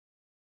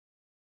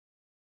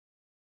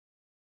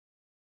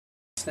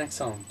This next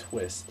song,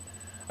 Twist.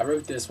 I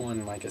wrote this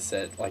one, like I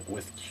said, like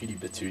with Cutie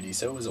Patootie,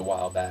 so it was a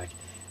while back.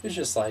 It was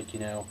just like,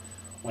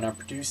 when I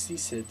produce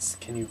these hits,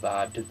 can you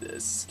vibe to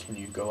this? Can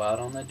you go out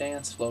on the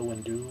dance floor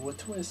and do a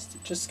twist?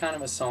 Just kind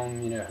of a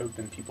song,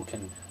 hoping people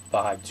can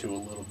vibe to a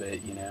little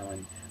bit,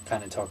 and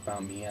kind of talk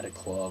about me at a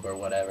club or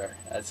whatever.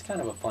 It's kind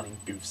of a funny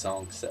goof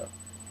song, so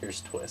here's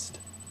Twist.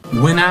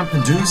 When I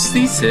produce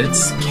these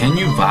hits, can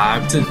you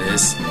vibe to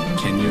this?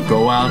 Can you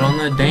go out on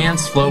the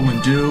dance floor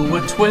and do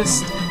a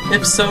twist?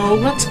 If so,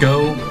 let's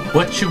go.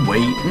 What you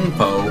waiting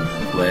for?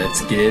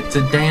 Let's get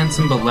to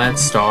dancing, but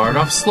let's start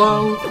off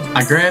slow.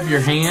 I grab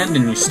your hand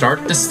and you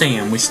start to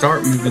stand. We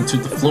start moving to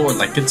the floor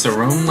like it's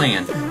our own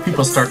land.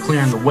 People start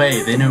clearing the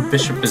way. They know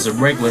Bishop is a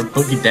regular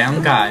boogie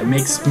down guy.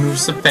 Makes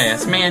moves so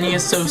fast, man, he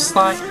is so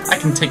sly. I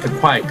can take a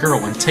quiet girl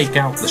and take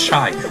out the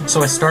shy.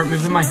 So I start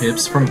moving my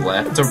hips from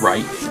left to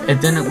right. It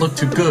didn't look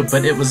too good,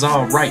 but it was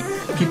alright.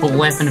 People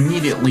laughing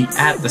immediately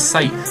at the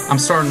sight. I'm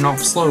starting off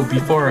slow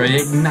before I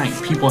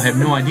ignite. People have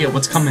no idea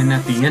what's coming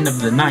at the end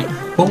of the night.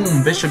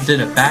 Boom, Bishop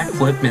did a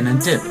backflip and a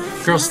dip.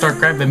 Girls start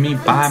grabbing me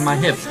by my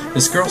hip.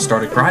 This girl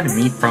started grinding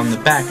me from the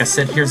back. I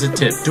said, here's a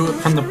tip, do it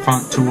from the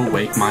front to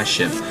awake my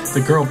ship.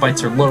 The girl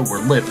bites her lower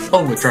lip.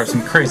 Oh, it drives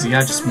me crazy,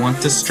 I just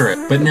want to strip.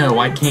 But no,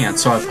 I can't,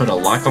 so I put a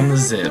lock on the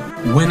zip.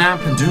 When I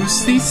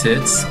produce these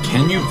hits,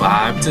 can you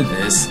vibe to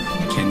this?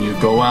 Can you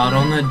go out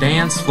on the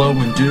dance floor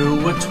and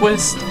do a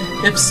twist?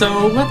 If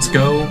so, let's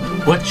go.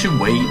 What you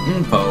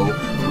waiting for?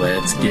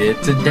 Let's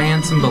get to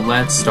dancing, but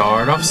let's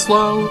start off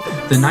slow.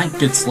 The night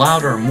gets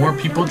louder, more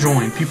people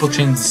join. People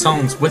change the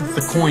songs with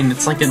the coin.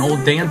 It's like an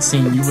old dance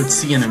scene you would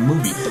see in a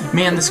movie.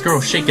 Man, this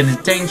girl's shaking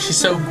it, dang, she's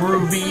so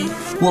groovy.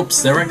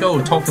 Whoops, there I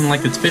go, talking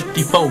like it's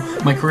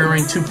 54. My career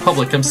ain't too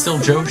public, I'm still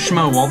Joe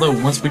Schmo.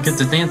 Although, once we get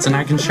to dancing,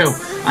 I can show.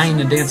 I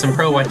ain't a dancing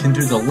pro, I can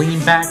do the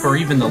lean back or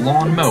even the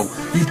lawn mow.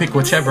 You pick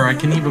whichever, I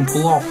can even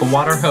pull off the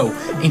water hoe.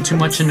 Ain't too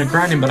much into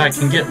grinding, but I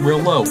can get real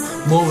low.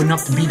 Low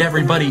enough to beat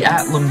everybody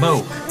at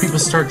limbo. People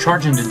start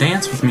charging to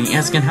dance with me,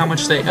 asking how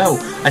much they owe.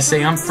 I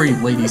say I'm free,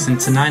 ladies, and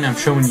tonight I'm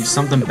showing you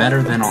something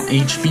better than on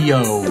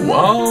HBO.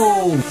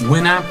 Whoa!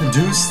 When I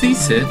produce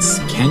these hits,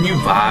 can you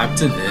vibe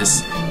to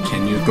this?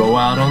 Can you go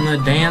out on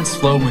the dance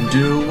floor and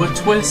do a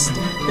twist?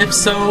 If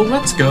so,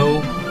 let's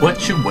go.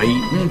 What you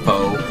waiting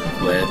for?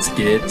 Let's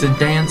get to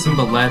dancing,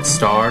 but let's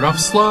start off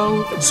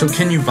slow. So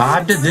can you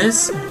vibe to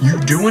this? You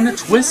doing a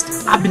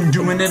twist? I've been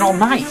doing it all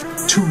night.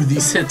 Two of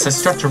these hits, I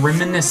start to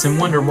reminisce and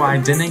wonder why I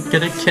didn't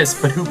get a kiss.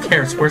 But who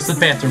cares? Where's the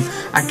bathroom?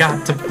 I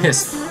got to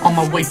piss. On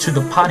my way to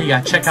the potty,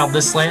 I check out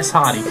this last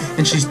hottie,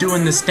 and she's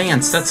doing this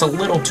dance that's a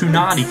little too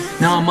naughty.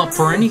 Now I'm up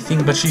for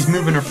anything, but she's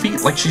moving her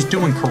feet like she's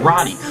doing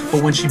karate.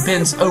 But when she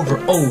bends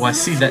over, oh, I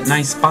see that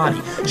nice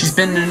body. She's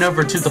bending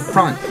over to the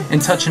front and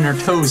touching her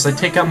toes. I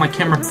take out my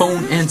camera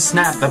phone and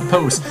snap that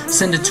pose.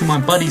 Send it to my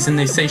buddies and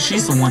they say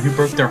she's the one who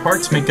broke their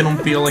hearts, making them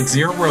feel like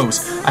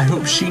zeros. I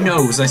hope she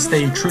knows I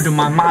stay true to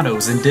my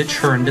mottos and ditch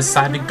her and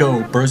decide to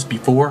go bros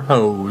before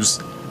hoes.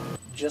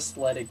 Just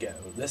Let It Go.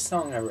 This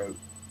song I wrote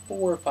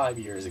 4 or 5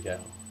 years ago.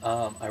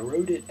 I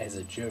wrote it as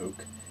a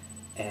joke,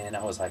 and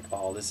I was like,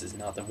 oh, this is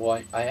nothing.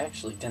 Well, I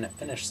actually didn't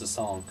finish the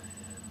song.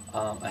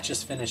 I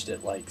just finished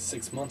it like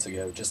 6 months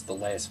ago, just the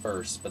last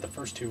verse. But the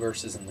first 2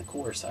 verses in the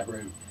chorus I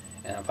wrote,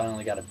 and I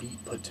finally got a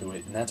beat put to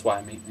it. And that's why,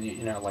 I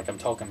mean, like I'm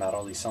talking about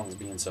all these songs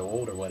being so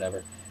old or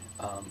whatever.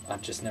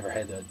 I've just never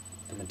had the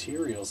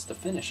materials to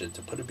finish it,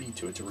 to put a beat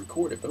to it, to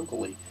record it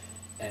vocally.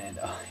 And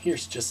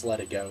here's Just Let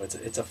It Go.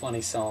 It's a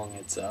funny song.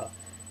 It's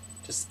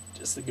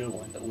just a good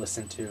one to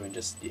listen to, and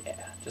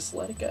just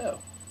let it go.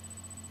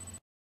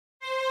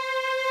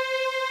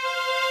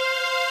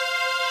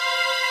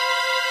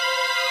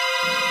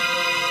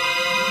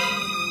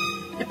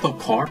 If a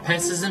car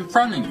passes in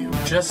front of you,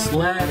 just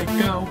let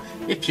it go.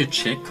 If your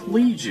chick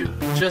leaves you,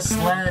 just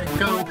let it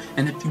go.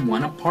 And if you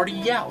wanna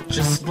party out,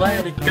 just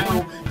let it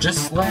go.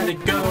 Just let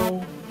it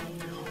go.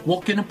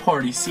 Walk in a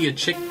party, see a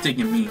chick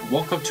digging me.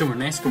 Walk up to her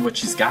and ask her what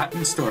she's got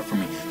in store for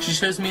me. She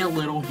shows me a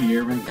little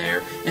here and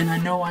there, and I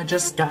know I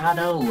just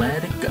gotta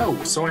let it go.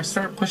 So I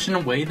start pushing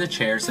away the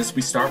chairs as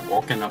we start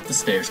walking up the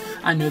stairs.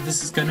 I know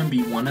this is gonna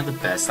be one of the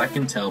best. I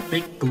can tell,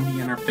 big booty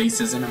in her face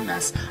isn't a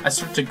mess. I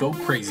start to go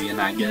crazy and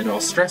I get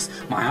all stressed.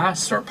 My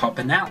eyes start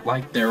popping out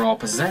like they're all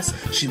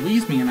possessed. She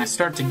leaves me and I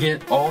start to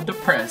get all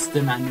depressed,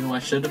 and I knew I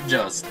should have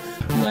just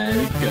let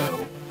it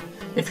go.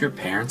 If your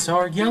parents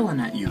are yelling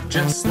at you,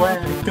 just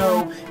let it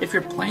go. If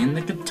you're playing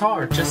the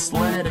guitar, just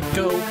let it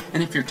go.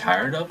 And if you're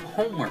tired of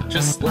homework,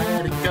 just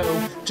let it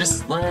go.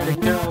 Just let it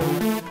go.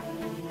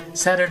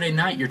 Saturday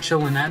night, you're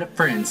chilling at a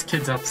friend's.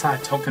 Kids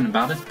outside talking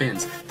about his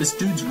Benz. This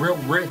dude's real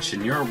rich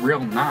and you're a real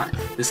not.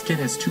 This kid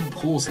has 2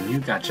 pools and you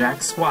got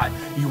jack squat.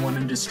 You want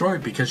him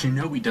destroyed because you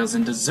know he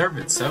doesn't deserve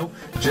it, so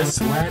just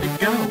let it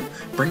go.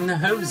 Bring the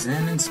hose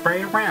in and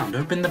spray around.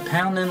 Open the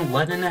pound and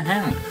let in a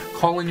hound.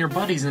 Call in your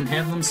buddies and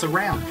have them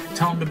surround.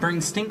 Tell him to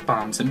bring stink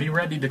bombs and be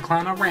ready to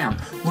clown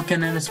around.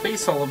 Looking at his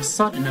face, all of a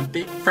sudden a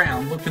big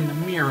frown. Look in the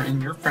mirror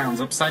and your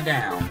frown's upside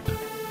down.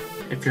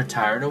 if you're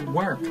tired of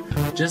work.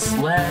 Just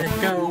let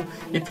it go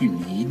if you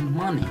need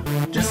money.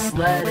 Just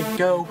let it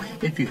go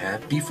if you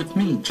have beef with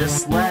me.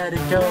 Just let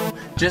it go,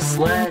 just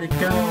let it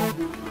go.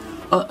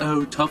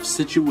 Uh-oh, tough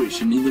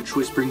situation. Either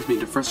choice brings me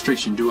to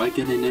frustration. Do I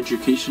get an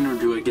education or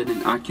do I get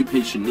an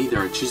occupation? Neither.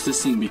 I choose to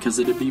sing because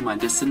it'd be my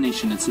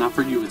destination. It's not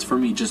for you, it's for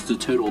me, just a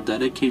total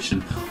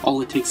dedication.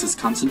 All it takes is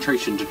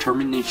concentration,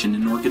 determination,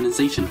 and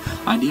organization.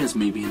 Ideas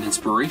may be an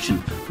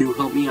inspiration. You'll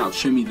help me out,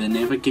 show me the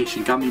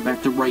navigation. Got me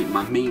back to right,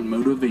 my main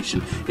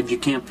motivation. If you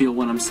can't feel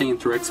what I'm saying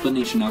through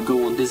explanation, I'll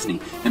go on Disney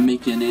and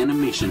make an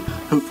animation.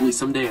 Hopefully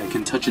someday I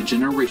can touch a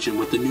generation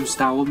with a new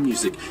style of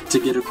music to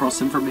get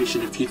across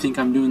information. If you think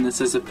I'm doing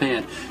this as a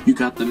fad, you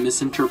got the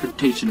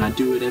misinterpretation. I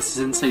do it as a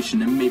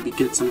sensation and maybe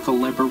get some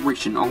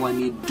collaboration. All I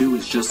need to do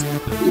is just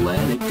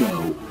let it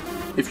go.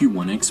 If you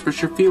want to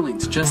express your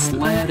feelings, just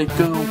let it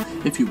go.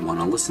 If you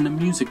want to listen to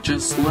music,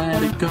 just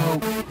let it go.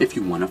 If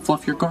you want to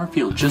fluff your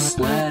Garfield, just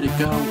let it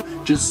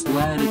go. Just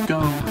let it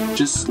go.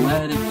 Just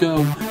let it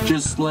go.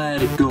 Just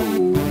let it go.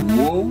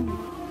 Whoa.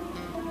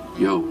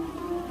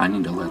 Yo, I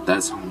need to let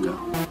that song go.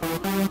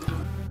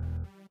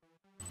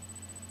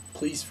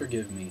 Please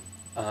forgive me.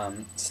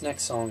 This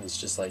next song is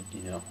just like,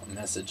 a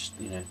message,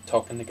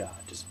 talking to God,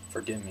 just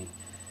forgive me.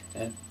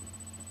 And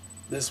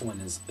this one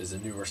is a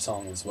newer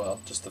song as well,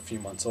 just a few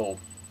months old.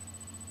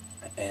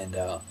 And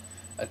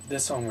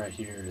this song right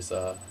here is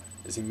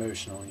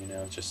emotional,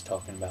 just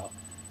talking about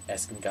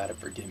asking God to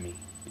forgive me,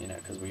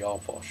 because we all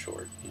fall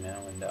short,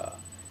 and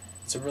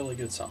it's a really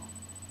good song.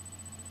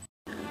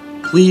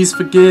 Please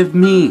forgive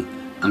me,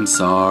 I'm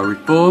sorry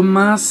for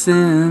my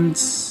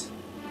sins.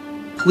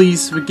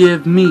 Please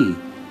forgive me,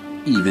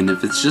 even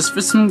if it's just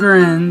for some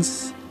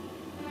grins.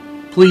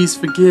 Please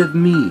forgive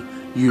me,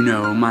 you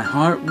know my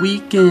heart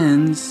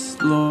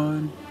weakens,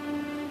 Lord.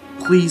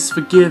 Please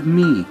forgive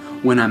me,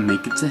 when I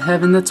make it to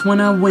heaven, that's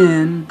when I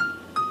win.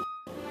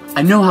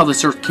 I know how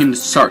this earth came to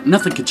start,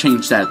 nothing could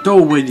change that. Throw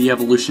away the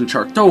evolution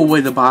chart, throw away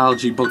the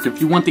biology book.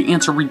 If you want the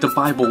answer, read the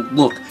Bible.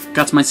 Look,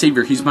 God's my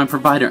savior, he's my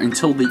provider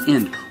until the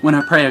end. When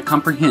I pray, I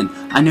comprehend.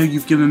 I know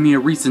you've given me a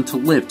reason to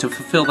live, to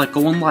fulfill that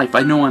goal in life.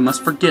 I know I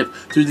must forgive.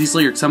 Through these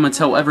lyrics, I'm gonna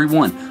tell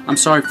everyone, I'm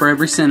sorry for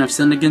every sin I've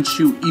sinned against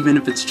you, even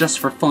if it's just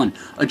for fun.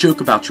 A joke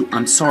about you,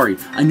 I'm sorry.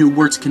 I know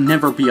words can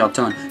never be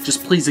outdone.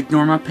 Just please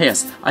ignore my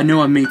past. I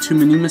know I've made too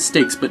many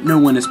mistakes, but no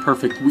one is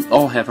perfect. We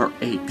all have our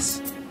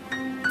aches.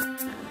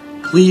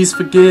 Please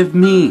forgive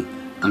me,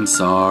 I'm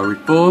sorry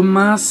for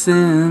my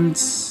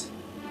sins.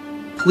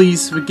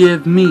 Please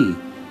forgive me,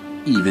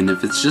 even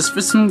if it's just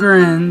for some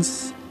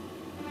grins.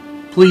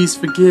 Please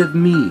forgive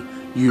me,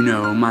 you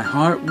know my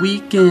heart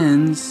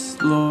weakens,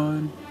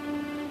 Lord.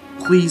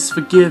 Please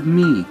forgive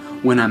me,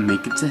 when I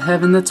make it to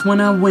heaven, that's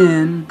when I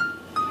win.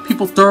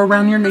 People throw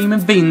around your name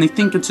in vain. They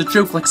think it's a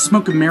joke like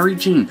smoking Mary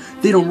Jane.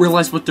 They don't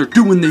realize what they're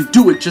doing. They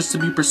do it just to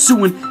be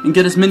pursuing and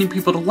get as many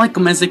people to like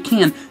them as they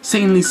can.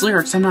 Saying these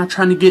lyrics, I'm not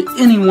trying to get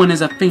anyone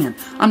as a fan.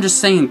 I'm just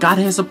saying God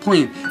has a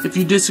plan. If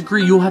you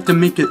disagree, you'll have to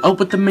make it up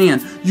with the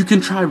man. You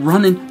can try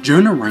running.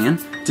 Jonah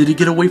ran. Did he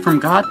get away from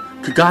God?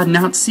 Could God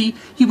not see?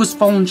 He was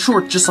falling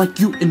short just like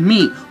you and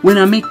me. When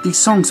I make these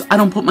songs, I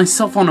don't put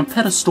myself on a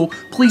pedestal.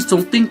 Please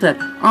don't think that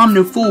I'm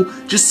no fool.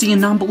 Just seeing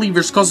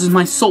non-believers causes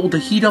my soul to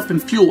heat up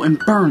and fuel and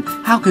burn.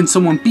 How can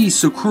someone be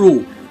so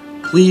cruel?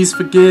 Please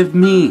forgive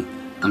me,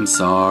 I'm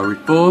sorry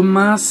for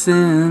my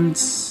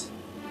sins.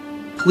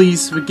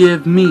 Please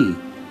forgive me,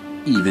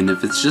 even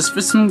if it's just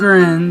for some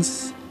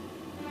grins.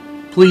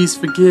 Please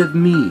forgive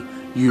me,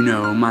 you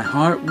know my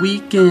heart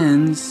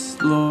weakens,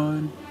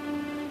 Lord.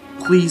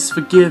 Please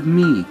forgive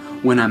me,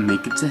 when I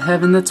make it to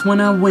heaven, that's when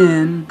I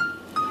win.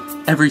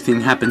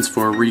 Everything happens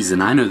for a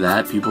reason, I know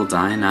that. People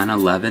die in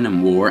 9/11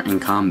 and war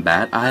and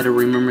combat. I had a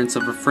remembrance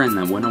of a friend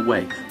that went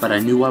away, but I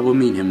knew I would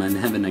meet him in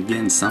heaven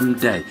again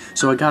someday.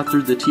 So I got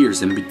through the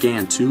tears and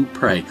began to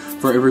pray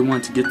for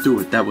everyone to get through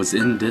it that was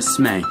in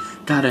dismay.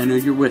 God, I know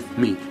you're with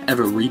me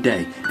every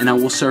day, and I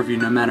will serve you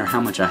no matter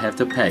how much I have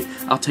to pay.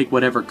 I'll take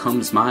whatever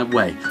comes my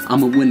way.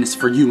 I'm a witness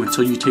for you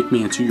until you take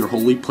me into your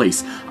holy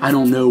place. I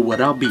don't know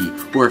what I'll be,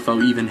 or if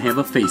I'll even have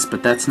a face,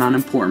 but that's not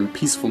important.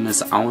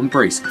 Peacefulness I'll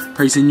embrace,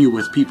 praising you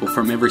with people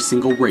from every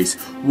single race.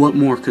 What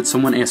more could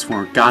someone ask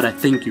for? God, I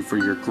thank you for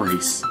your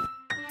grace.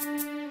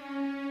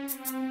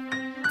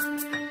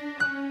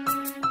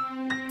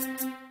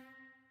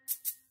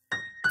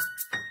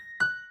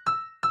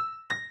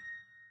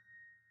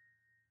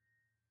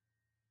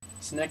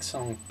 This next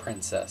song,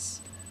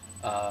 Princess.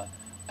 I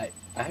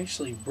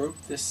actually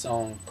wrote this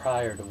song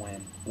prior to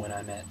when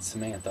I met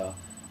Samantha.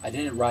 I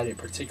didn't write it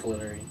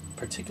particularly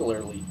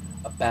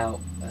about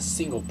a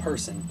single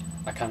person.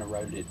 I kind of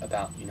wrote it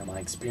about, my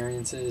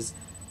experiences,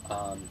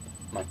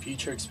 my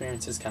future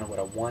experiences, kind of what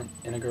I want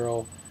in a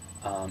girl,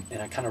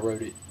 and I kind of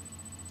wrote it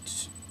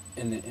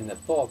in the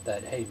thought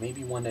that, hey,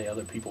 maybe one day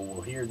other people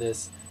will hear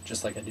this,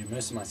 just like I do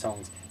most of my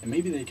songs, and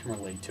maybe they can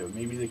relate to it.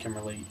 Maybe they can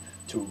relate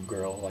to a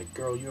girl, like,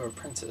 girl, you're a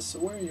princess, so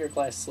where are your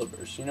glass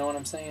slippers? You know what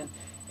I'm saying?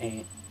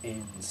 And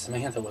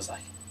Samantha was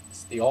like,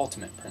 it's the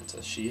ultimate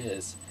princess. She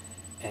is.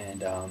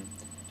 And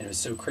it was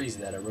so crazy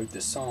that I wrote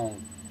this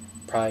song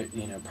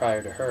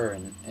prior to her,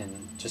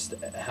 and just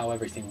how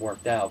everything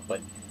worked out.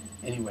 But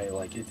anyway,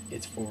 like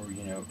it's for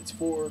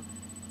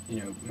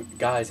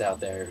guys out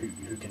there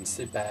who can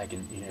sit back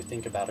and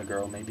think about a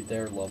girl, maybe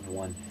their loved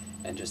one,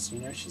 and just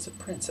she's a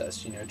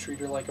princess, treat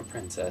her like a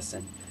princess,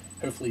 and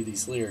hopefully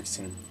these lyrics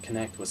can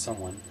connect with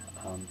someone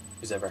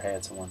who's ever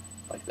had someone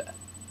like that.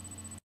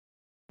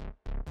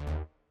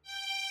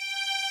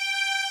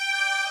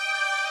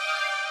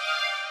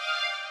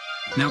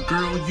 Now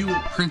girl, you a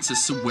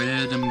princess, so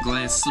wear them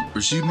glass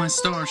slippers. You my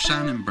star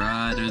shining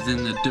brighter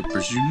than the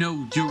dippers. You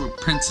know you're a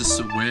princess,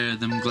 so wear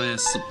them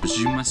glass slippers.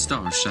 You my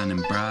star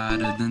shining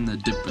brighter than the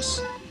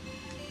dippers.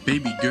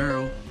 Baby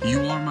girl, you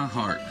are my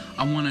heart.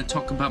 I want to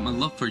talk about my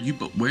love for you,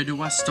 but where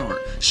do I start?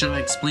 Should I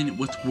explain it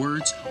with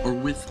words or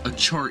with a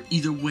chart?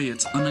 Either way,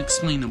 it's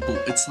unexplainable.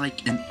 It's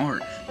like an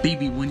art.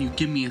 Baby, when you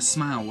give me a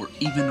smile or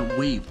even a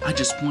wave, I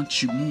just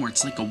want you more.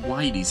 It's like a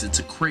whitey's, it's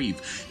a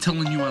crave.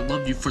 Telling you I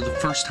love you for the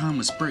first time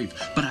was brave,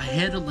 but I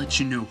had to let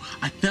you know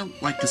I felt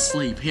like a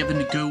slave, having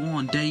to go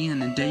on day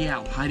in and day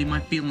out, hiding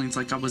my feelings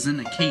like I was in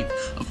a cave,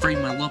 afraid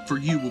my love for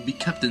you will be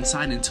kept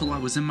inside until I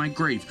was in my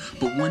grave.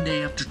 But one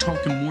day, after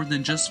talking more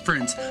than just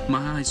friends,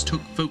 my eyes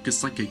took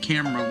focus like a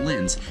camera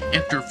lens.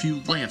 After a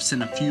few laughs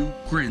and a few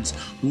grins,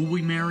 will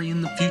we marry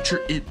in the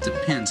future? It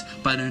depends,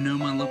 but I know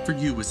my love for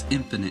you is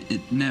infinite,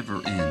 it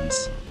never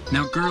ends.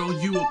 Now girl,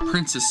 you a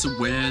princess, so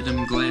wear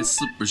them glass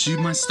slippers. You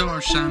my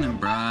star shining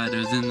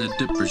brighter than the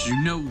dippers.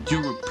 You know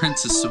you're a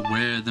princess, so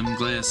wear them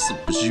glass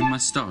slippers. You my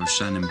star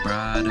shining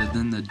brighter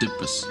than the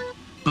dippers.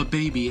 But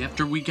baby,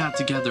 after we got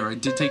together, I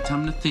did take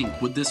time to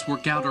think, would this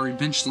work out or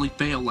eventually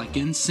fail like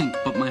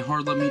NSYNC? But my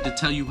heart led me to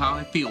tell you how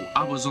I feel.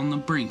 I was on the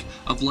brink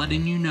of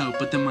letting you know,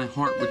 but then my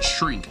heart would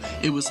shrink.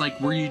 It was like,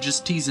 were you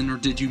just teasing or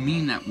did you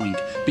mean that wink?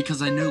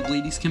 Because I know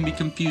ladies can be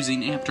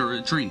confusing after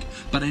a drink,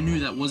 but I knew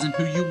that wasn't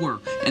who you were,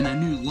 and I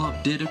knew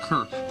love did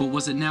occur. But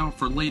was it now or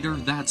for later?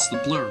 That's the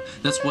blur.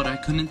 That's what I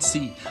couldn't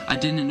see. I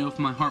didn't know if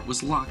my heart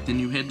was locked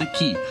and you had the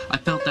key. I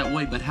felt that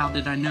way, but how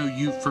did I know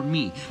you for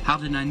me? How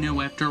did I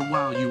know after a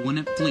while you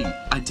wouldn't flee?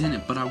 I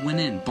didn't, but I went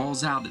in,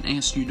 balls out, and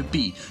asked you to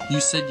be. You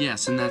said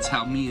yes, and that's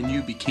how me and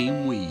you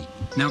became we.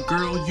 Now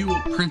girl, you a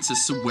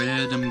princess, so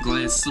wear them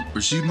glass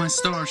slippers. You my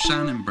star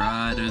shining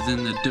brighter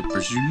than the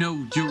dippers. You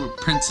know you're a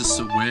princess,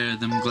 so wear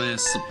them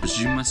glass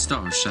slippers. You my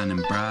star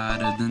shining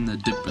brighter than the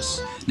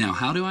dippers. Now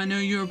how do I know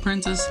you're a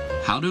princess?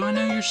 How do I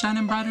know you're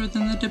shining brighter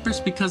than the dippers?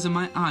 Because in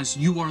my eyes,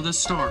 you are the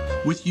star.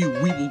 With you,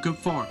 we will go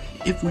far.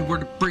 If we were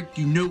to break,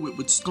 you know it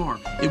would scar.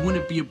 It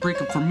wouldn't be a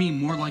breakup for me,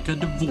 more like a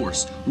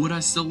divorce. Would I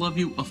still love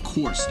you? Of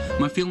course.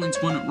 My feelings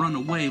wouldn't run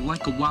away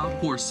like a wild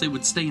horse. They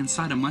would stay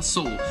inside of my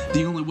soul.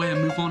 The only way I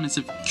move on is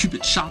if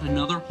Cupid shot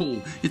another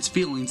hole. It's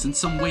feelings in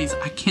some ways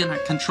I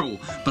cannot control,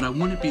 but I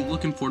wouldn't be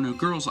looking for no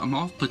girls, I'm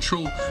off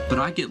patrol. But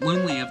I get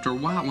lonely after a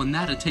while and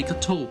that'd take a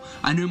toll.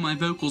 I know my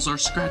vocals are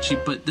scratchy,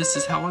 but this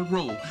is how I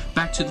roll.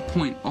 Back to the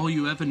point, all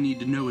you ever need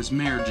to know is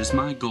marriage is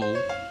my goal.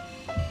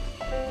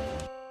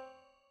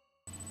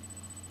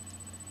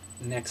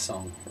 Next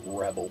song,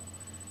 Rebel.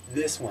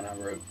 This one I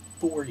wrote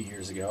 4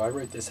 years ago. I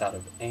wrote this out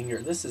of anger.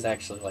 This is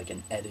actually like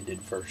an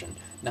edited version.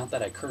 Not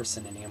that I curse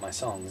in any of my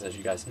songs, as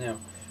you guys know,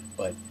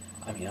 but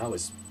I mean, I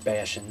was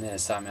bashing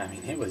this. I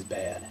mean, it was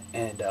bad.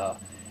 And I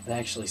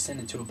actually sent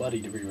it to a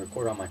buddy to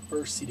re-record on my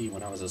first CD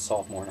when I was a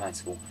sophomore in high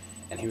school.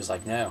 And he was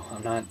like, no,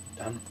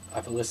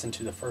 I've listened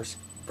to the first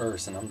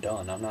verse and I'm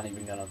done. I'm not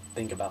even going to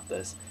think about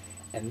this.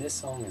 And this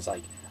song is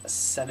like a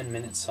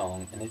 7-minute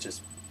song, and it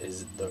just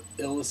is the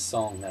illest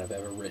song that I've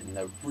ever written.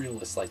 The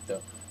realest, like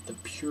the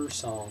pure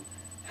song,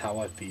 how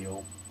I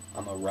feel.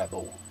 I'm a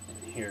rebel.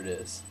 And here it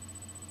is.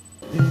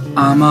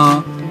 I'm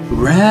a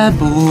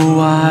rebel,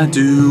 I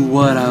do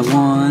what I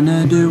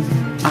wanna do.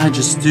 I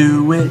just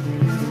do it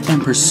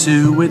and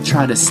pursue it.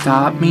 Try to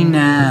stop me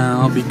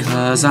now,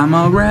 because I'm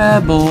a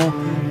rebel.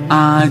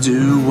 I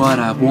do what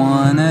I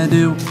wanna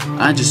do.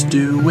 I just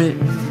do it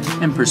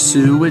and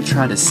pursue it.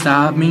 Try to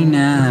stop me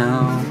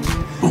now.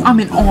 I'm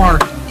an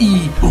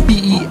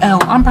R-E-B-E-L.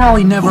 I'm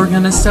probably never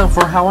gonna sell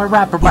for how I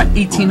rap, or by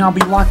 18 I'll be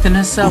locked in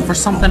a cell for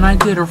something I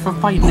did, or for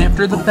fighting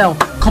after the bell.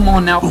 Come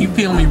on now, if you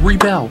feel me,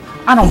 rebel.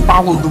 I don't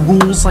follow the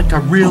rules like I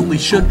really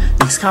should.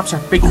 These cops are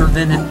faker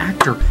than an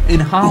actor in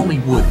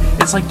Hollywood.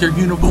 It's like their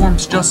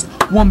uniform's just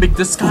one big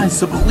disguise.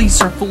 The police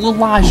are full of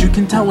lies. You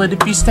can tell it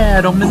if you stare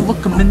at them and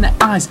look them in the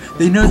eyes.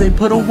 They know they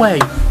put away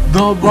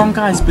the wrong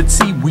guys, but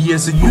see, we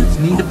as a youth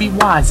need to be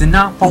wise and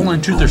not fall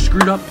into their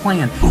screwed up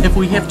plan. If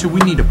we have to,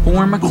 we need to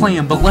form a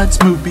clan, but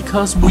let's move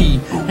because we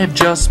have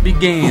just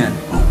began.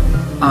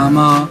 I'm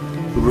a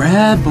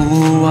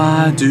rebel,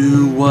 I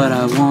do what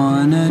I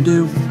wanna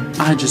do.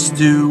 I just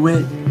do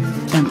it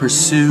and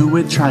pursue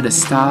it. Try to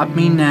stop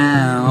me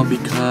now,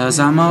 because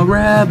I'm a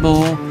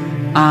rebel.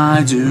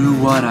 I do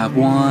what I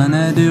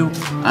wanna do.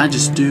 I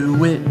just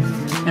do it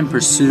and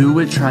pursue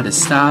it. Try to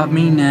stop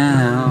me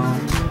now.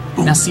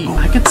 Now see,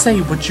 I could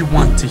say what you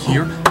want to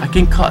hear. I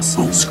can cuss,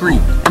 scream,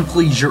 and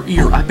please your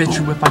ear. I bet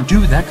you if I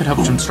do that could help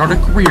jumpstart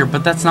a career.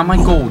 But that's not my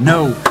goal,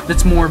 no,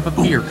 that's more of a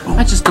fear.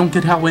 I just don't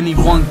get how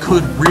anyone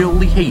could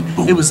really hate.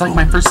 It was like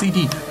my first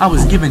CD, I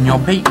was giving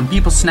y'all bait, and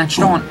people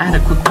snatched on at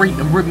a quick rate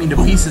and ripped me to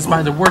pieces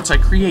by the words I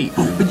create.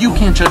 But you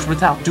can't judge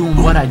without doing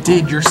what I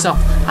did yourself.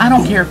 I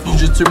don't care if you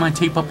just threw my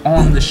tape up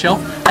on the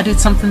shelf. I did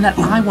something that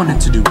I wanted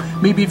to do.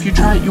 Maybe if you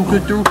try it, you'll go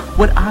through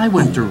what I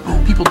went through.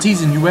 People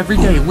teasing you every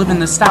day, living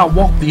the style,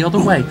 walk the other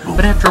way.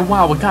 But after a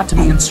while, it got to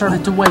me and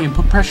started to weigh and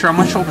put pressure on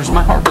my shoulders.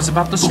 My heart was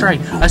about to stray.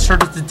 I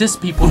started to diss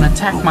people and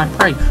attack my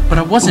prey. But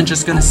I wasn't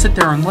just gonna sit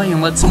there and lay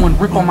and let someone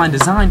rip on my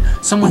design.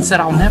 Someone said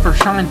I'll never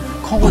shine.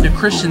 Call it a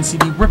Christian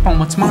CD, rip on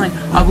what's mine.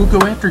 I will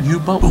go after you,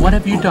 but what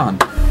have you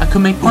done? I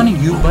could make fun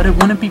of you, but it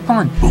wouldn't be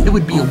fun. It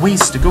would be a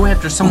waste to go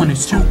after someone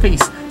who's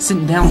two-faced.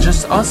 Sitting down,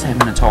 just us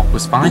having a talk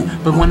was fine.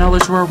 But when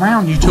others were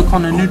around, you took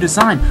on a new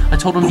design. I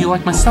told them you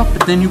like my stuff,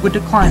 but then you would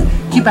decline.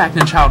 Keep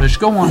acting childish,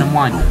 go on and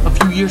whine. A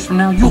few years from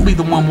now, you'll be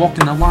the one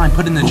walking the line,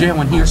 put in the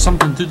jail and hear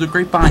something through the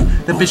grapevine.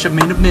 The bishop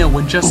made a mail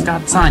and just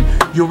got signed.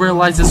 You'll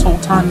realize this whole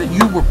time that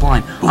you were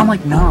blind. I'm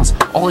like Nas,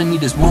 all I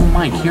need is one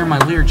mic. Hear my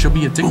lyrics, you'll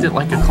be addicted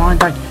like a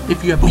Klondike.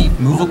 If you have beef,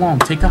 move along,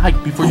 take a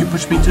hike before you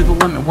push me to the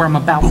limit where I'm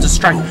about to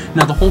strike.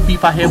 Now the whole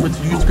beef I had with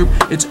the youth group,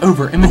 it's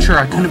over. Immature,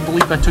 I couldn't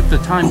believe I took the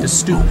time to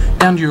stoop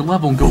down to your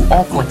level and go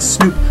off like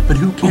Snoop. But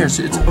who cares,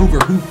 it's over,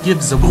 who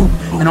gives a whoop?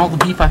 And all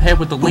the beef I had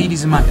with the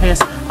ladies in my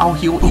past, I'll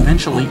heal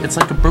eventually. It's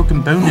like a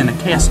broken bone in a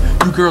cast.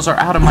 You girls are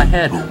out of my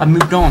head, I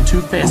moved on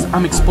too fast.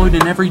 I'm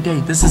exploding every day,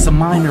 this is a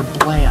minor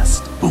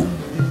blast.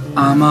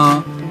 I'm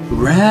a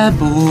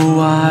rebel,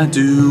 I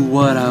do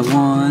what I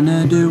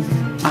wanna do.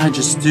 I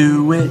just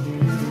do it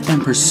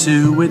and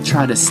pursue it.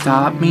 Try to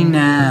stop me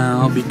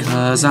now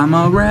because I'm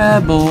a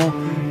rebel.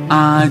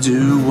 I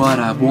do what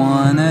I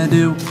wanna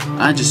do.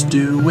 I just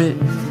do it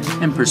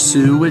and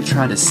pursue it.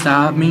 Try to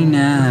stop me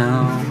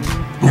now.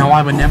 Now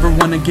I would never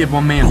want to give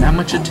one man that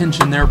much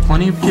attention. There are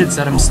plenty of kids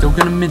that I'm still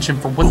gonna mention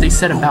for what they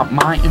said about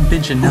my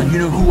invention. Now you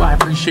know who I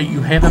appreciate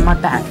you having my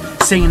back,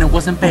 saying it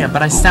wasn't bad,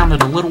 but I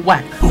sounded a little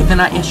whack. But then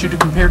I asked you to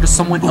compare to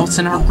someone else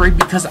in our grade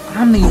because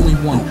I'm the only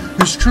one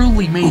who's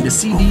truly made a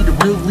CD to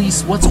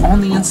release what's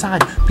on the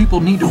inside. People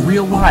need to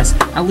realize,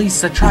 at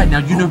least I tried.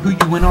 Now you know who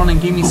you went on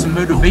and gave me some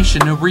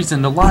motivation, no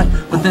reason to lie.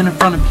 But then in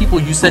front of people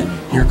you said,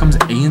 here comes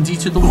A and D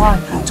to the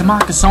Y. To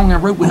mock a song I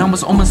wrote when I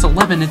was almost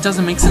 11. It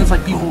doesn't make sense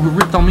like people who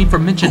ripped on me for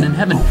mention in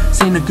heaven,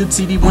 saying a good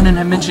CD wouldn't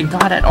have mentioned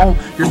God at all.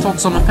 Your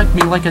thoughts don't affect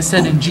me like I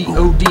said in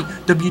G.O.D.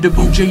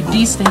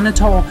 WWJD standing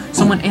tall.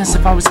 Someone asked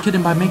if I was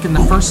kidding by making the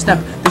first step.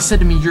 They said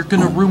to me, you're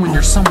gonna ruin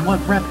your somewhat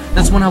rep.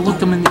 That's when I looked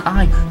them in the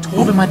eye,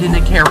 told them I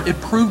didn't care.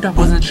 It proved I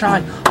wasn't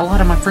shy. A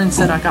lot of my friends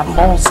said I got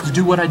balls to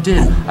do what I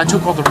did. I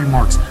took all the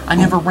remarks, I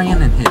never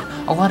ran and hid.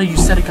 A lot of you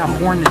said it got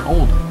boring and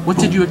old. What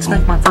did you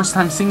expect my first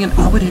time singing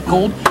I would hit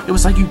gold? It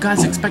was like you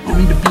guys expected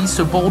me to be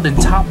so bold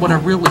and top what I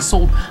really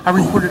sold. I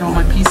recorded on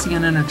my PC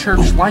and in a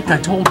church like I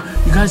told.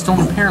 You guys don't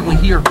apparently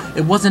hear.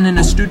 It wasn't in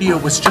a studio,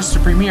 it was just a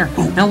premiere.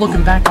 Now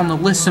looking back on the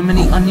list, so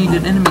many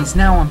unneeded enemies.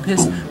 Now I'm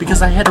pissed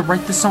because I had to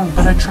write this song,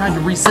 but I tried to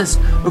resist.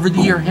 Over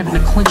the year having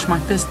to clench my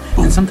fist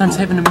and sometimes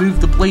having to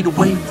move the blade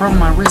away from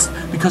my wrist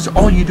because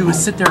all you do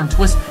is sit there and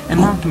twist and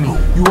mock me.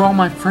 You were all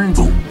my friends,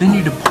 then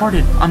you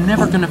departed. I'm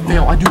never gonna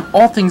fail, I do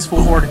all things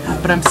full-hearted,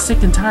 but I'm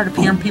sick and tired of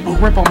hearing people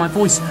rip on my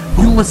voice.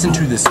 You listen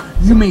to this,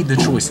 you made the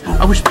choice.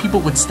 I wish people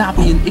would stop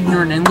being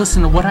ignorant and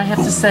listen to what I have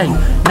to say.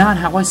 Not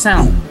how I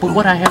sound, but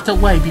what I have to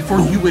lay. Before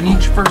you in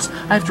each verse,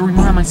 I have to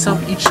remind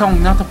myself each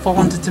song not to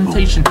fall into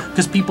temptation,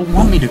 cause people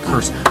want me to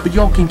curse, but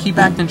y'all can keep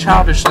acting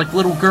childish like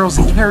little girls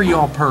and carry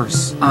y'all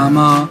purse. I'm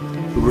a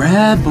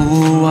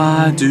rebel,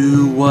 I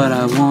do what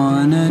I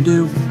wanna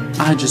do.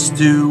 I just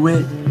do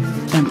it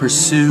and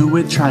pursue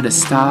it. Try to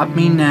stop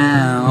me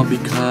now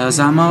because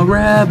I'm a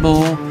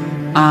rebel.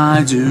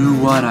 I do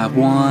what I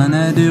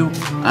wanna do.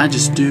 I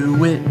just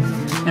do it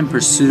and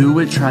pursue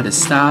it. Try to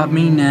stop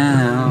me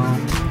now.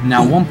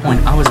 Now at one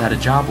point I was at a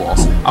job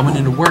loss. I went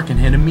into work and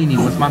had a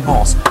meeting with my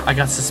boss. I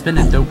got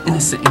suspended though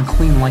innocent and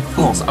clean like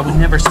floss. I would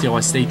never steal, I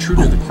stayed true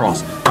to the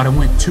cross. But I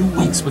went 2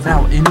 weeks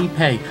without any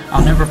pay.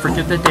 I'll never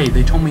forget the day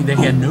they told me they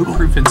had no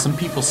proof and some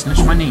people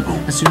snitched my name.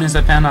 As soon as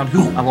I found out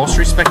who, I lost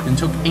respect and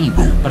took aim.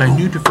 But I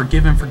knew to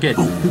forgive and forget.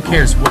 Who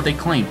cares what they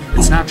claim?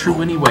 It's not true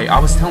anyway. I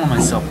was telling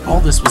myself all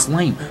this was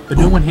lame, but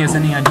no one has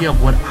any idea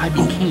of what I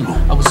became.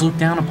 I was looked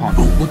down upon,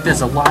 looked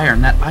as a liar,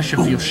 and that I should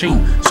feel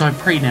shame. So I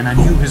prayed and I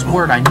knew his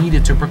word I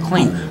needed to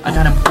proclaim. I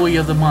got Employee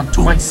of the Month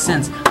twice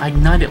since. I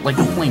ignited like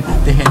a flame.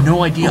 They had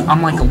no idea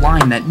I'm like a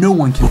lion that no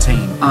one can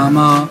tame. I'm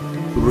a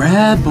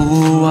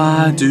rebel,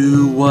 I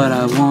do what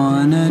I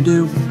wanna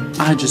do.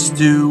 I just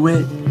do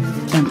it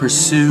and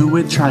pursue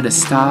it. Try to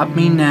stop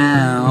me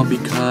now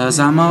because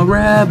I'm a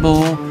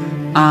rebel.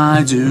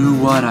 I do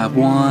what I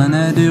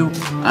wanna do.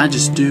 I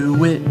just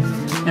do it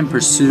and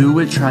pursue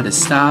it. Try to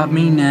stop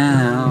me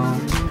now.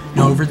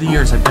 Now over the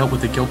years I've dealt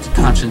with a guilty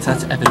conscience,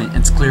 that's evident.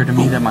 It's clear to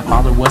me that my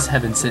father was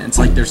heaven sent. It's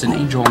like there's an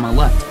angel on my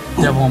left,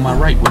 devil on my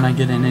right. When I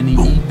get in any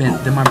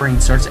event, then my brain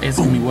starts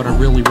asking me what I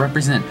really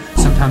represent.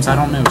 Sometimes I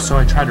don't know, so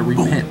I try to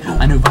repent.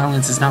 I know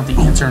violence is not the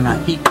answer and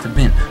I hate to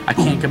vent. I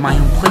can't get my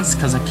own place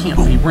cause I can't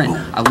pay rent.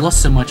 I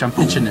lust so much I'm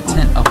pitching a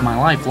tent of my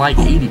life like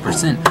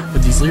 80%.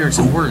 But these lyrics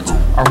and words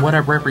are what I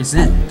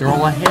represent. They're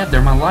all I have,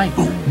 they're my life.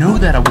 Know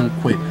that I won't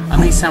quit. I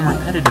may sound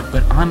repetitive,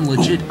 but I'm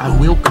legit. I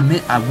will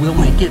commit, I will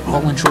make it.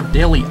 Falling short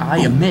daily, I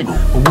admit.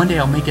 But one day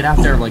I'll make it out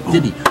there like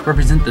Diddy.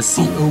 Represent the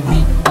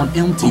COB on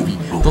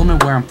MTV. They'll know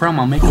where I'm from,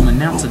 I'll make them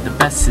announce it the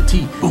best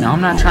city. Now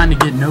I'm not trying to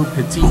get no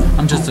pity.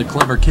 I'm just a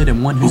clever kid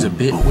and one who's a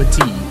bit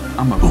witty.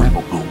 I'm a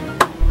rebel.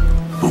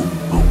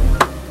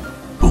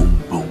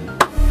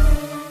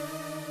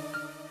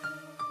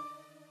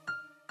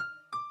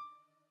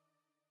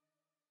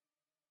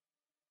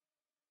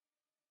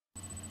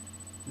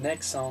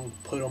 Next song,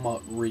 Put 'Em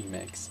Up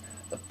remix.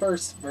 The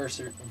first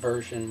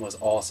version was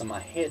awesome.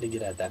 I had to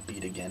get at that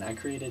beat again. I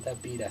created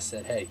that beat. I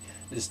said, hey,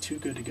 this is too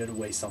good to go to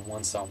waste on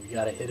one song. We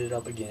gotta hit it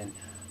up again.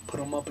 Put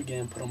 'em up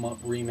again, Put 'em up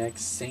remix.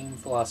 Same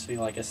philosophy,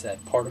 like I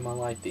said. Part of my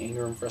life, the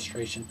anger and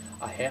frustration.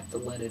 I have to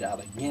let it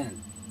out again.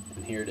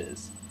 And here it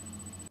is.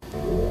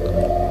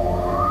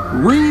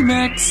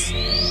 Remix!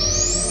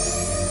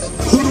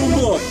 Put 'em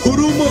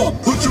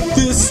up, put your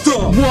fist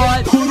up.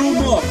 What? Put 'em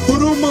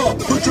up,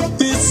 put your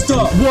fist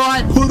up.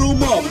 What? Put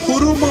 'em up,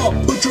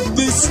 put your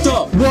fist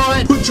up.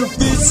 What? Put your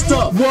fist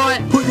up.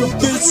 What? Put your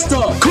fist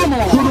up. Come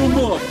on! Put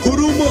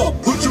 'em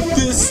up, put your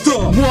fist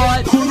up.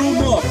 What? Put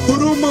 'em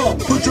up,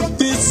 put your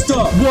fist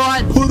up.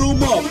 What? Put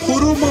 'em up,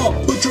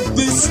 put your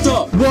fist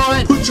up.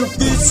 What? Put your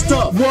fist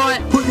up.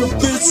 What? Put your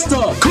fist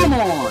up. Come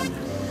on!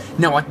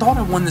 Now I thought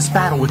I won this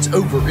battle, it's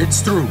over,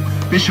 it's through.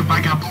 Bishop,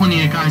 I got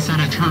plenty of guys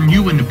that'll turn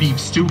you into beef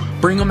stew.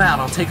 Bring them out,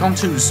 I'll take on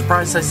two.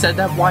 Surprised I said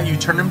that, why you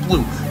turning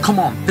blue? Come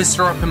on, fists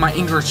are up and my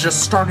anger is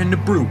just starting to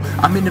brew.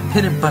 I'm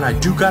independent, but I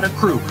do got a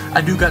crew.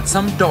 I do got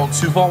some dogs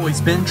who've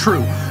always been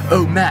true.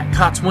 Oh, Matt,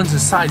 Cots, Winsor,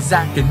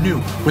 Zach, and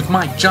New. With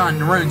Mike, John,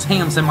 Nerones,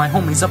 Hams, and my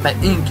homies up at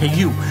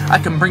NKU. I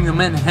can bring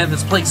them in and have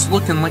this place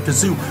looking like a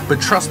zoo.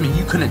 But trust me,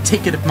 you couldn't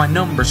take it if my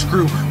numbers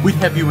grew. We'd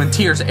have you in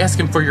tears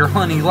asking for your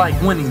honey like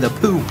Winnie the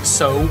Pooh.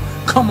 So,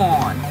 come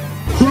on.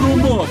 Put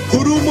 'em up,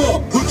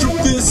 put your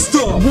fist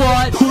up.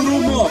 What? Put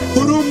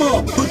 'em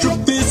up, put your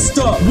fist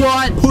up.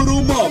 What? Put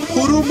 'em up,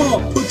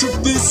 put your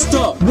fist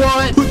up.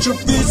 What? Put your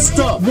fist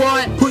up.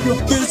 What? Put your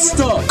fist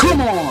up.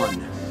 Come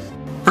on!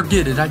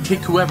 Forget it, I kick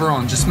whoever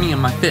on, just me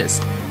and my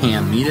fist.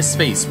 Hand me to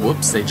space,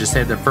 whoops, they just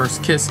had their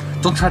first kiss.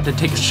 Don't try to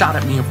take a shot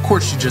at me, of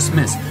course you just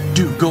missed.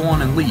 Dude, go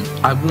on and leave,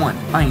 I want,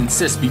 I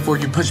insist. Before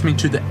you push me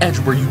to the edge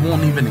where you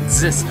won't even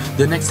exist.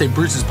 The next day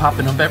bruises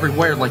popping up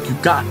everywhere like you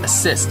got a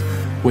cyst.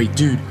 Wait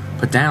dude,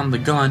 put down the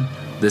gun.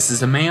 This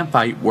is a man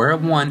fight, where I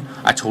won.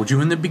 I told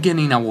you in the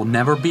beginning I will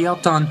never be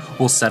outdone.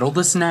 We'll settle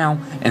this now,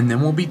 and then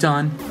we'll be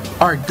done.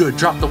 Alright good,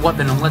 drop the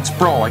weapon and let's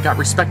brawl. I got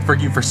respect for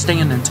you for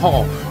standing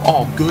tall.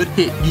 All good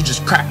hit, you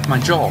just cracked my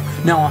jaw.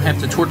 Now I'll have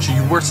to torture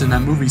you worse than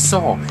that movie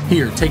Saw.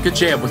 Here, take a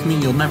jab with me,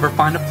 you'll never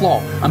find a flaw.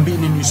 I'm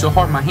beating you so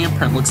hard my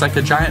handprint looks like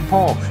a giant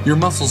paw. Your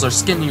muscles are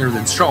skinnier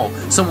than straw.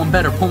 Someone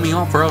better pull me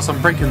off or else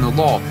I'm breaking the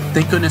law.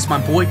 Thank goodness my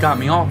boy got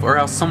me off, or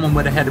else someone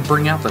would have had to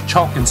bring out the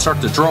chalk and start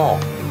to draw.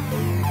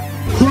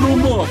 Put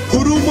 'em up,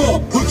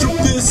 put your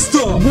fist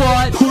up.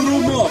 What? Put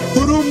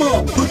 'em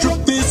up, put your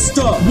fist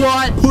up.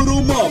 What? Put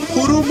 'em up,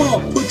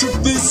 put your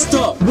fist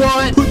up.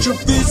 What? Put your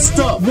fist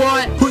up.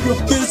 What? Put your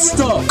fist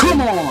up.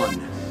 Come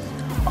on!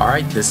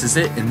 Alright, this is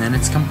it, and then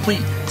it's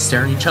complete.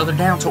 Staring each other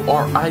down till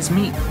our eyes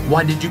meet.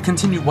 Why did you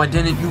continue? Why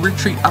didn't you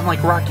retreat? I'm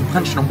like Rocky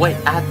punching away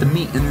at the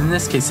meat, and in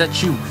this case,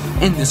 that's you.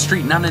 In the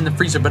street, not in the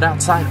freezer, but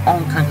outside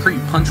on concrete.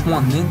 Punch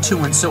 1, then 2,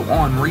 and so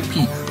on.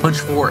 Repeat. Punch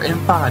 4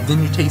 and 5,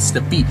 then you taste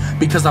defeat.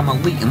 Because I'm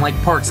elite, and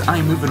like Parks, I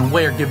ain't moving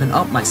away or giving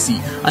up my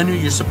seat. I knew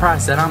you're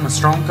surprised that I'm a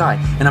strong guy,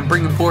 and I'm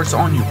bringing force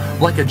on you.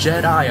 Like a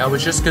Jedi, I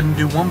was just gonna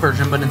do one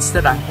version, but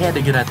instead I had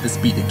to get at this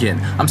beat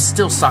again. I'm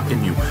still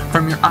socking you.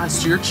 From your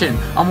eyes to your chin,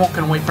 I'm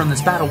walking away from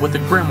this battle with a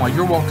grin while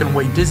you're walking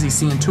away dizzy,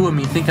 seeing two of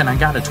me thinking I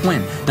got a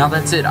twin. Now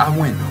that's it, I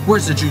win.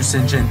 Where's the juice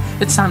engine?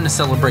 It's time to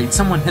celebrate.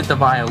 Someone hit the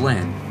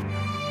violin.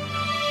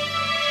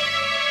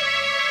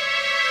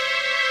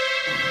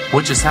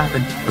 What just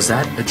happened? Was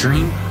that a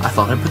dream? I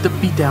thought I put the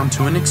beat down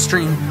to an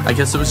extreme. I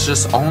guess it was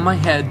just all in my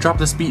head. Drop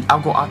this beat, I'll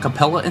go a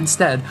cappella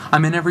instead.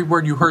 I'm in every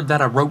word you heard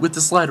that I wrote with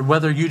this lead.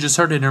 Whether you just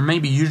heard it or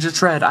maybe you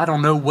just read. I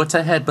don't know what's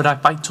ahead, but I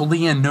fight till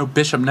the end. No,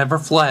 Bishop never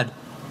fled.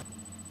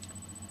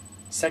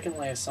 Second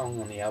last song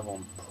on the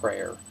album,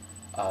 Prayer.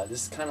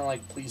 This is kind of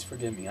like Please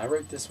Forgive Me. I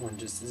wrote this one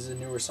this is a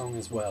newer song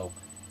as well.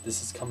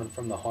 This is coming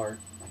from the heart,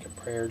 like a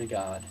prayer to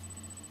God.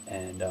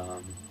 And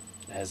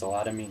it has a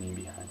lot of meaning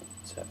behind it.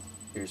 So,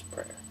 here's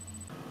Prayer.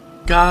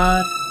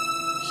 God,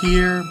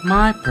 hear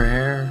my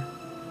prayer.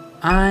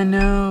 I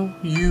know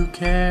you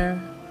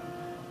care.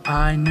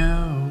 I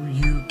know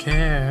you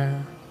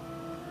care.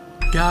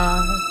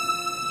 God,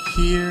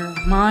 hear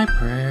my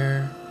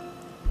prayer.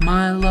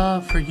 My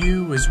love for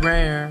you is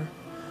rare.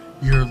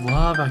 Your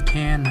love I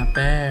cannot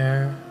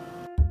bear.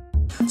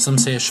 Some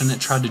say I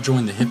shouldn't try to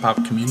join the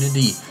hip-hop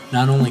community,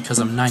 not only cause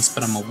I'm nice,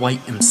 but I'm a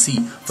white MC.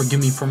 Forgive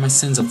me for my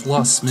sins of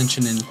lust,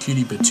 mentioned in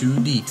Cutie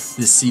Patootie.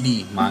 This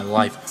CD, my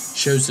life,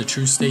 shows the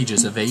true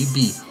stages of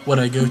AB, what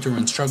I go through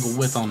and struggle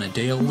with on a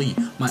daily.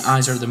 My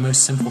eyes are the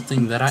most simple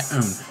thing that I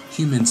own.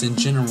 Humans in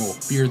general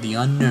fear the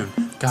unknown.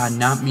 God,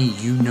 not me,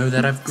 you know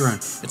that I've grown.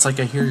 It's like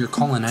I hear you're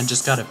calling, I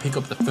just gotta pick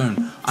up the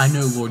phone. I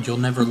know, Lord, you'll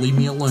never leave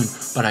me alone,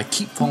 but I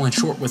keep falling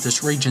short with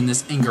this rage and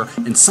this anger,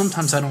 and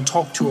sometimes I don't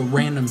talk to a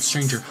random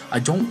stranger. I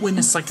don't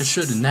witness like I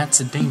should, and that's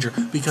a danger,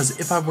 because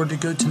if I were to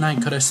go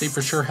tonight, could I say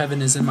for sure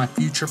heaven is in my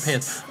future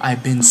path?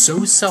 I've been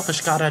so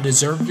selfish, God, I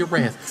deserve your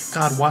wrath.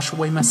 God, wash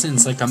away my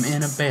sins like I'm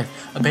in a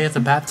bath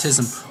of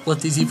baptism. Let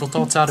these evil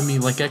thoughts out of me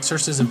like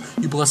exorcism.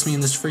 You bless me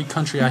in this free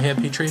country, I have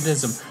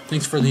patriotism.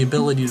 Thanks for the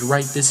ability to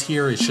write this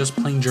here, it's just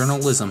plain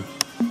journalism.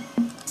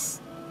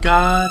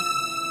 God,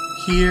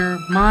 hear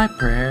my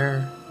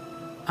prayer.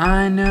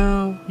 I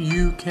know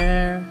you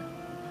care.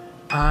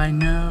 I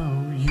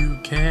know you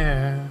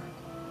care.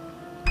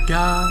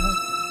 God,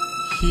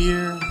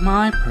 hear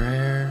my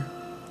prayer.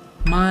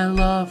 My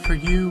love for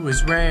you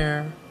is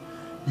rare.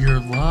 Your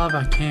love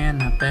I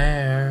cannot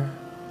bear.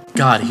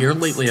 God, here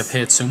lately I've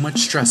had so much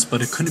stress,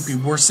 but it couldn't be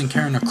worse than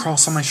carrying a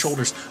cross on my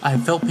shoulders. I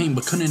have felt pain,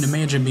 but couldn't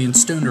imagine being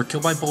stoned or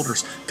killed by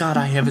boulders. God,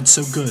 I have it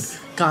so good.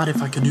 God,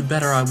 if I could do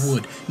better, I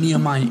would.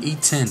 Nehemiah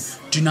 8:10.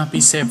 Do not be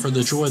sad, for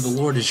the joy of the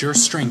Lord is your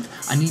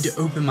strength. I need to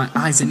open my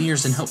eyes and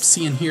ears and help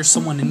see and hear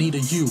someone in need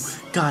of you.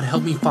 God,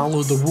 help me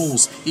follow the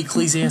rules.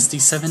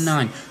 Ecclesiastes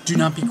 7:9. Do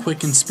not be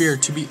quick in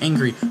spirit to be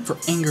angry, for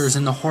anger is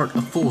in the heart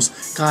of fools.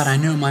 God, I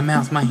know my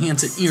mouth, my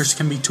hands, and ears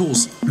can be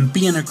tools. And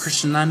being a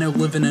Christian, I know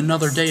living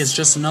another day is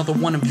just another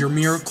one of your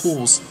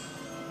miracles.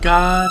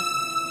 God,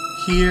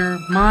 hear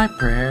my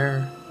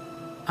prayer.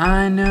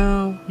 I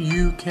know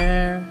you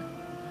care.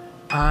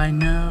 I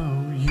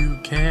know you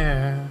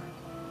care.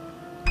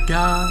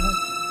 God,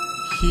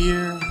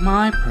 hear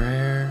my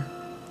prayer.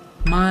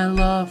 My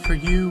love for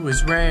you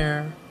is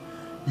rare.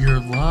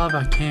 Your love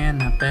I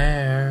cannot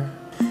bear.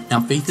 Now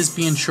faith is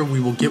being sure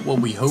we will get what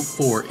we hope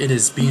for. It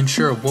is being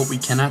sure of what we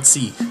cannot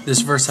see.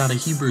 This verse out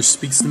of Hebrews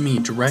speaks to me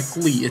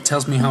directly. It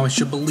tells me how I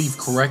should believe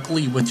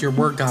correctly. With your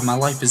word, God, my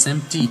life is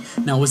empty.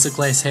 Now is the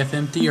glass half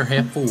empty or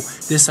half full?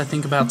 This I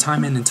think about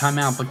time in and time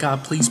out. But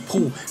God, please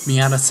pull me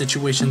out of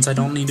situations I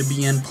don't need to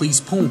be in.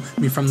 Please pull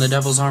me from the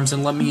devil's arms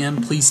and let me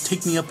in. Please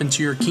take me up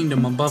into your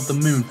kingdom above the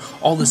moon.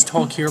 All this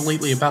talk here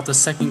lately about the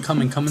second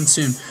coming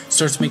soon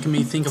starts making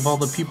me think of all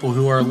the people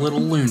who are a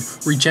little loon.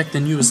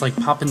 Rejecting you is like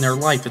popping their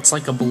life. It's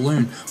like a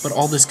balloon, but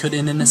all this could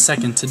end in a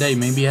second, today,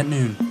 maybe at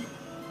noon.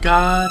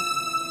 God,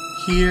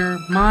 hear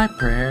my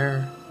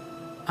prayer.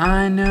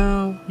 I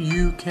know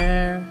you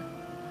care.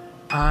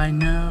 I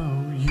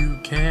know you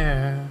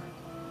care.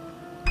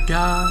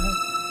 God,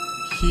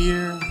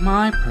 hear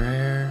my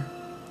prayer.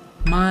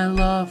 My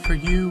love for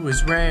you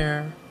is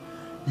rare.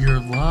 Your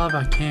love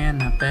I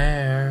cannot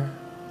bear.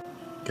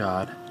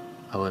 God,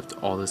 I lift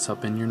all this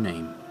up in your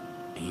name.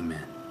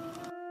 Amen.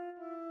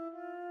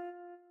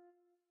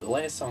 The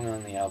last song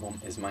on the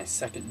album is my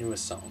second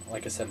newest song.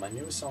 Like I said, my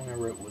newest song I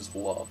wrote was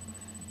Love.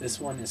 This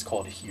one is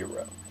called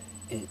Hero.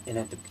 And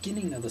at the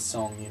beginning of the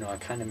song, you know, I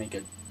kind of make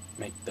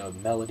the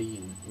melody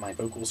and my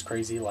vocals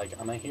crazy, like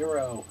I'm a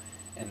hero,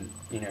 and,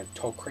 you know,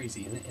 talk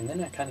crazy. And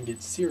then I kind of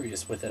get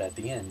serious with it at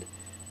the end.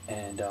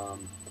 And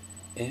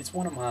it's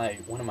one of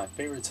my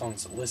favorite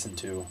songs to listen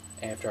to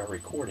after I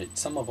record it.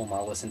 Some of them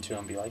I'll listen to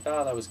and be like,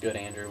 oh, that was good,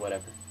 Andrew,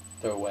 whatever,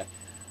 throw away.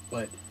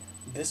 But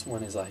this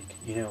one is like,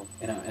 you know,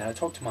 and I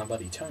talked to my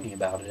buddy Tony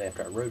about it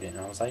after I wrote it, and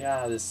I was like,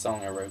 this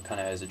song I wrote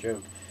kind of as a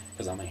joke,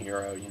 because I'm a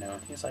hero, you know.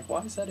 And he was like,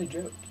 why is that a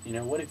joke? You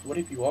know, what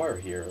if you are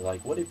a hero?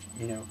 Like, what if,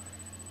 you know,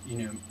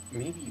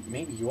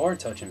 maybe you are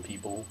touching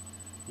people,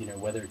 you know,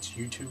 whether it's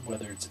YouTube,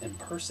 whether it's in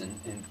person,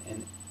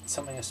 and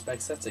some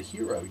aspects that's a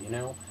hero, you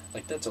know,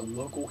 like that's a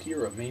local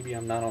hero. Maybe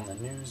I'm not on the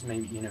news,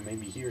 maybe, you know,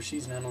 maybe he or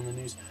she's not on the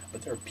news,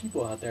 but there are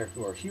people out there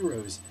who are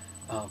heroes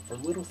for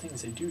little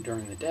things they do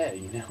during the day,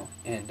 you know,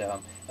 and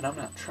I'm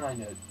not trying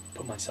to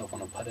put myself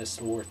on a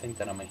pedestal or think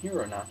that I'm a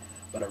hero or not,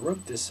 but I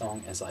wrote this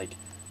song as like,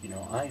 you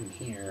know, I am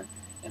here,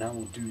 and I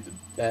will do the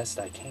best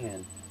I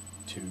can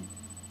to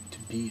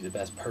be the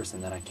best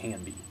person that I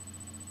can be,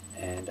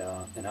 and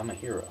I'm a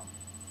hero,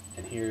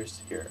 and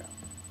here's Hero.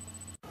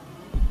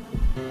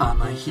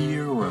 I'm a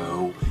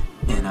hero,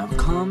 and I've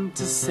come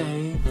to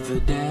save the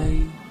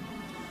day.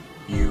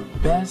 You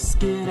best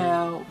get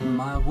out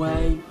my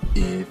way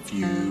if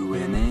you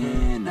an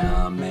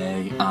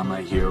enemy. I'm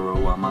a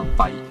hero, I'ma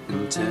fight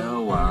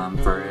until I'm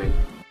free.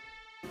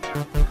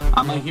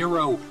 I'm a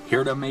hero,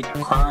 here to make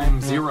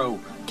crime zero.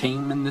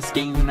 Came in this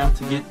game not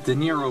to get De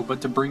Niro,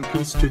 but to bring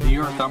peace to the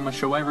earth. I'ma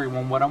show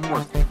everyone what I'm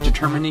worth.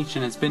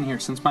 Determination has been here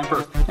since my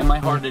birth. In my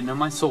heart and in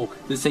my soul.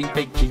 This ain't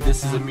fake, G,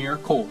 this is a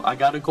miracle. I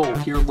got a goal.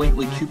 Here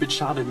lately, Cupid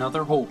shot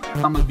another hole.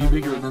 I'ma be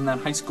bigger than that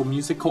High School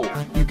Musical.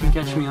 You can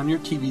catch me on your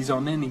TVs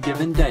on any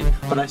given day,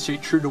 but I stay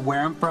true to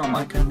where I'm from.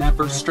 I could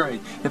never stray.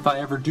 If I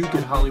ever do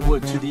get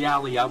Hollywood, to the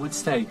alley I would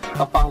stay.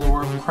 A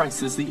follower of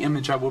Christ is the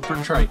image I would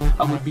portray.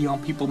 I would be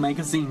on People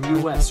Magazine,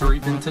 US, or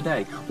even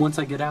Today. Once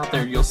I get out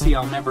there, you'll see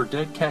I'll never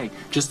decay.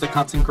 Just a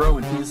constant grow,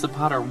 and he is the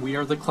potter and we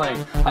are the clay.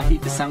 I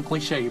hate to sound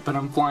cliche, but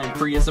I'm flying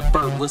free as a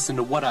bird. Listen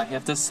to what I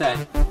have to say.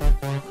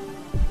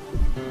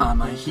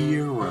 I'm a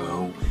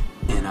hero,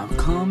 and I've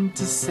come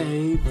to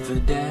save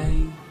the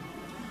day.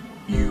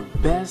 You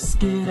best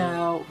get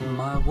out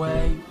my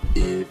way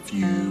if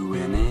you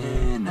an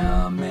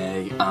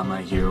enemy. I'm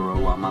a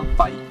hero, I'ma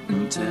fight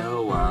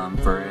until I'm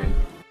free.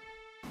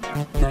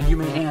 Now you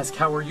may ask,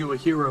 how are you a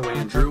hero,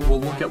 Andrew? Well,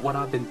 look at what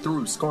I've been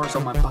through. Scars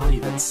on my body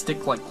that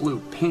stick like glue.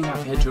 Pain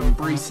I've had to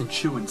embrace and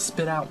chew and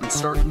spit out and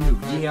start new.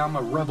 Yeah, I'm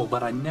a rebel,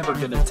 but I never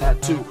get a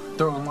tattoo.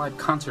 Throwing live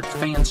concerts,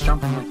 fans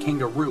jumping like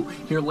kangaroo.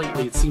 Here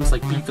lately it seems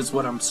like beef is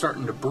what I'm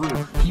starting to brew.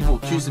 People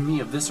accusing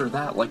me of this or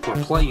that like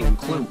we're playing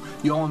Clue.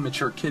 Y'all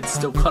immature kids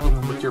still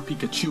cuddling with your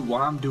Pikachu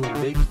while I'm doing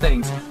big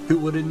things. Who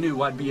would've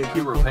knew I'd be a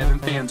hero having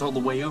fans all the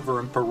way over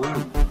in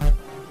Peru?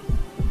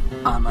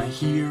 I'm a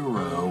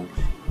hero,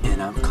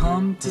 and I've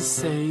come to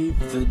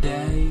save the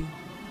day.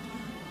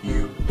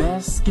 You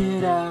best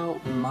get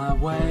out my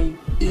way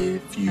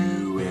if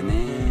you an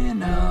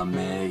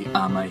enemy.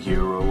 I'm a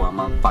hero,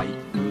 I'ma fight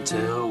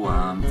until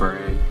I'm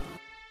free.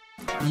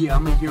 Yeah,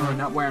 I'm a hero,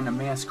 not wearing a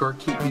mask or a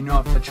cape. You know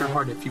I've touched your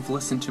heart if you've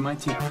listened to my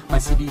tape. My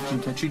CD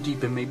can catch you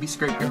deep and maybe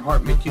scrape your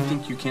heart, make you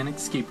think you can't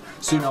escape.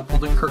 Soon I'll pull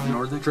the curtain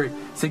or the drape,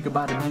 say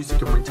goodbye to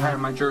music and retire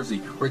my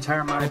jersey.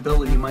 Retire my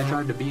ability, my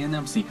drive to be an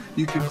MC.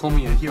 You could call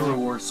me a hero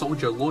or a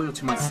soldier, loyal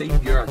to my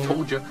savior, I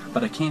told you.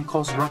 But I can't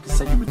cause a ruckus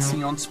that you would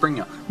see on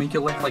Springer. Make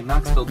your life like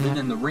Knoxville did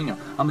in The Ringer.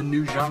 I'm a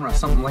new genre,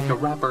 something like a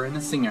rapper and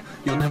a singer.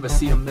 You'll never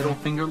see a middle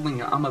finger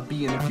linger. I'm a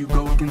bee, and if you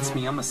go against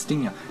me, I'm a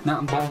stinger.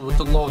 Not involved with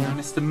the law, no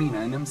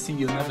misdemeanor. An MC,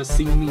 you'll never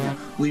see meaner.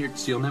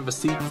 Lyrics you'll never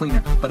see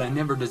cleaner. But I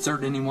never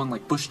desert anyone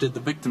like Bush did the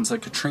victims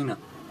like Katrina.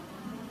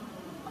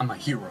 I'm a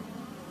hero.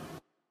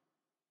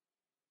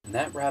 And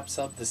that wraps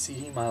up the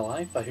CD My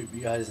Life. I hope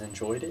you guys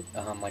enjoyed it.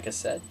 Like I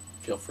said,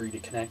 feel free to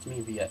connect me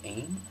via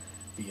AIM,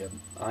 via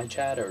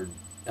iChat or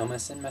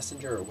MSN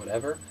Messenger or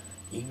whatever.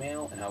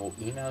 Email, and I will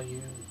email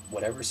you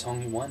whatever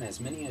song you want,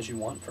 as many as you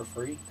want for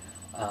free.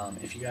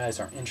 If you guys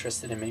are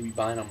interested in maybe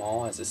buying them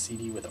all as a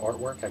CD with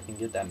artwork, I can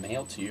get that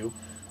mailed to you.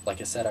 Like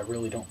I said, I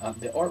really don't...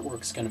 the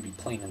artwork's going to be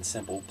plain and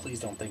simple. Please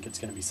don't think it's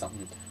going to be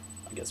something,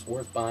 I guess,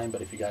 worth buying.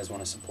 But if you guys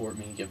want to support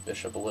me, give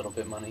Bishop a little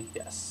bit of money.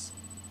 Yes.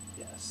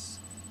 Yes.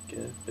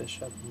 Give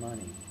Bishop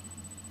money.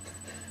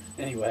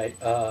 Anyway,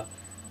 I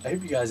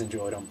hope you guys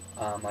enjoyed them.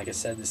 Like I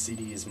said, the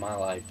CD is my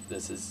life.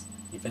 This is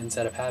events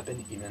that have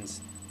happened,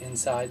 events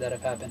inside that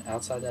have happened,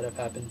 outside that have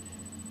happened.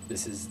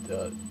 This is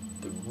the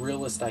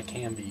realest I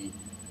can be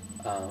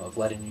of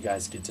letting you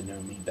guys get to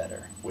know me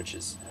better, which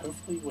is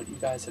hopefully what you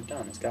guys have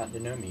done, is gotten to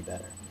know me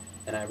better.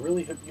 And I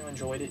really hope you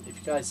enjoyed it. If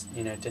you guys,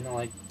 didn't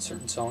like a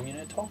certain song,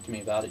 talk to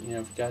me about it. If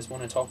you guys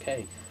want to talk,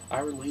 hey,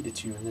 I related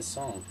to you in this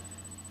song.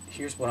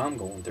 Here's what I'm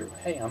going through.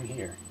 Hey, I'm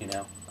here,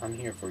 I'm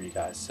here for you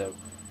guys. So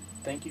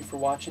thank you for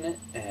watching it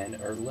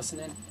or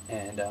listening,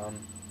 and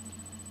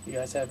you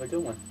guys have a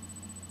good one.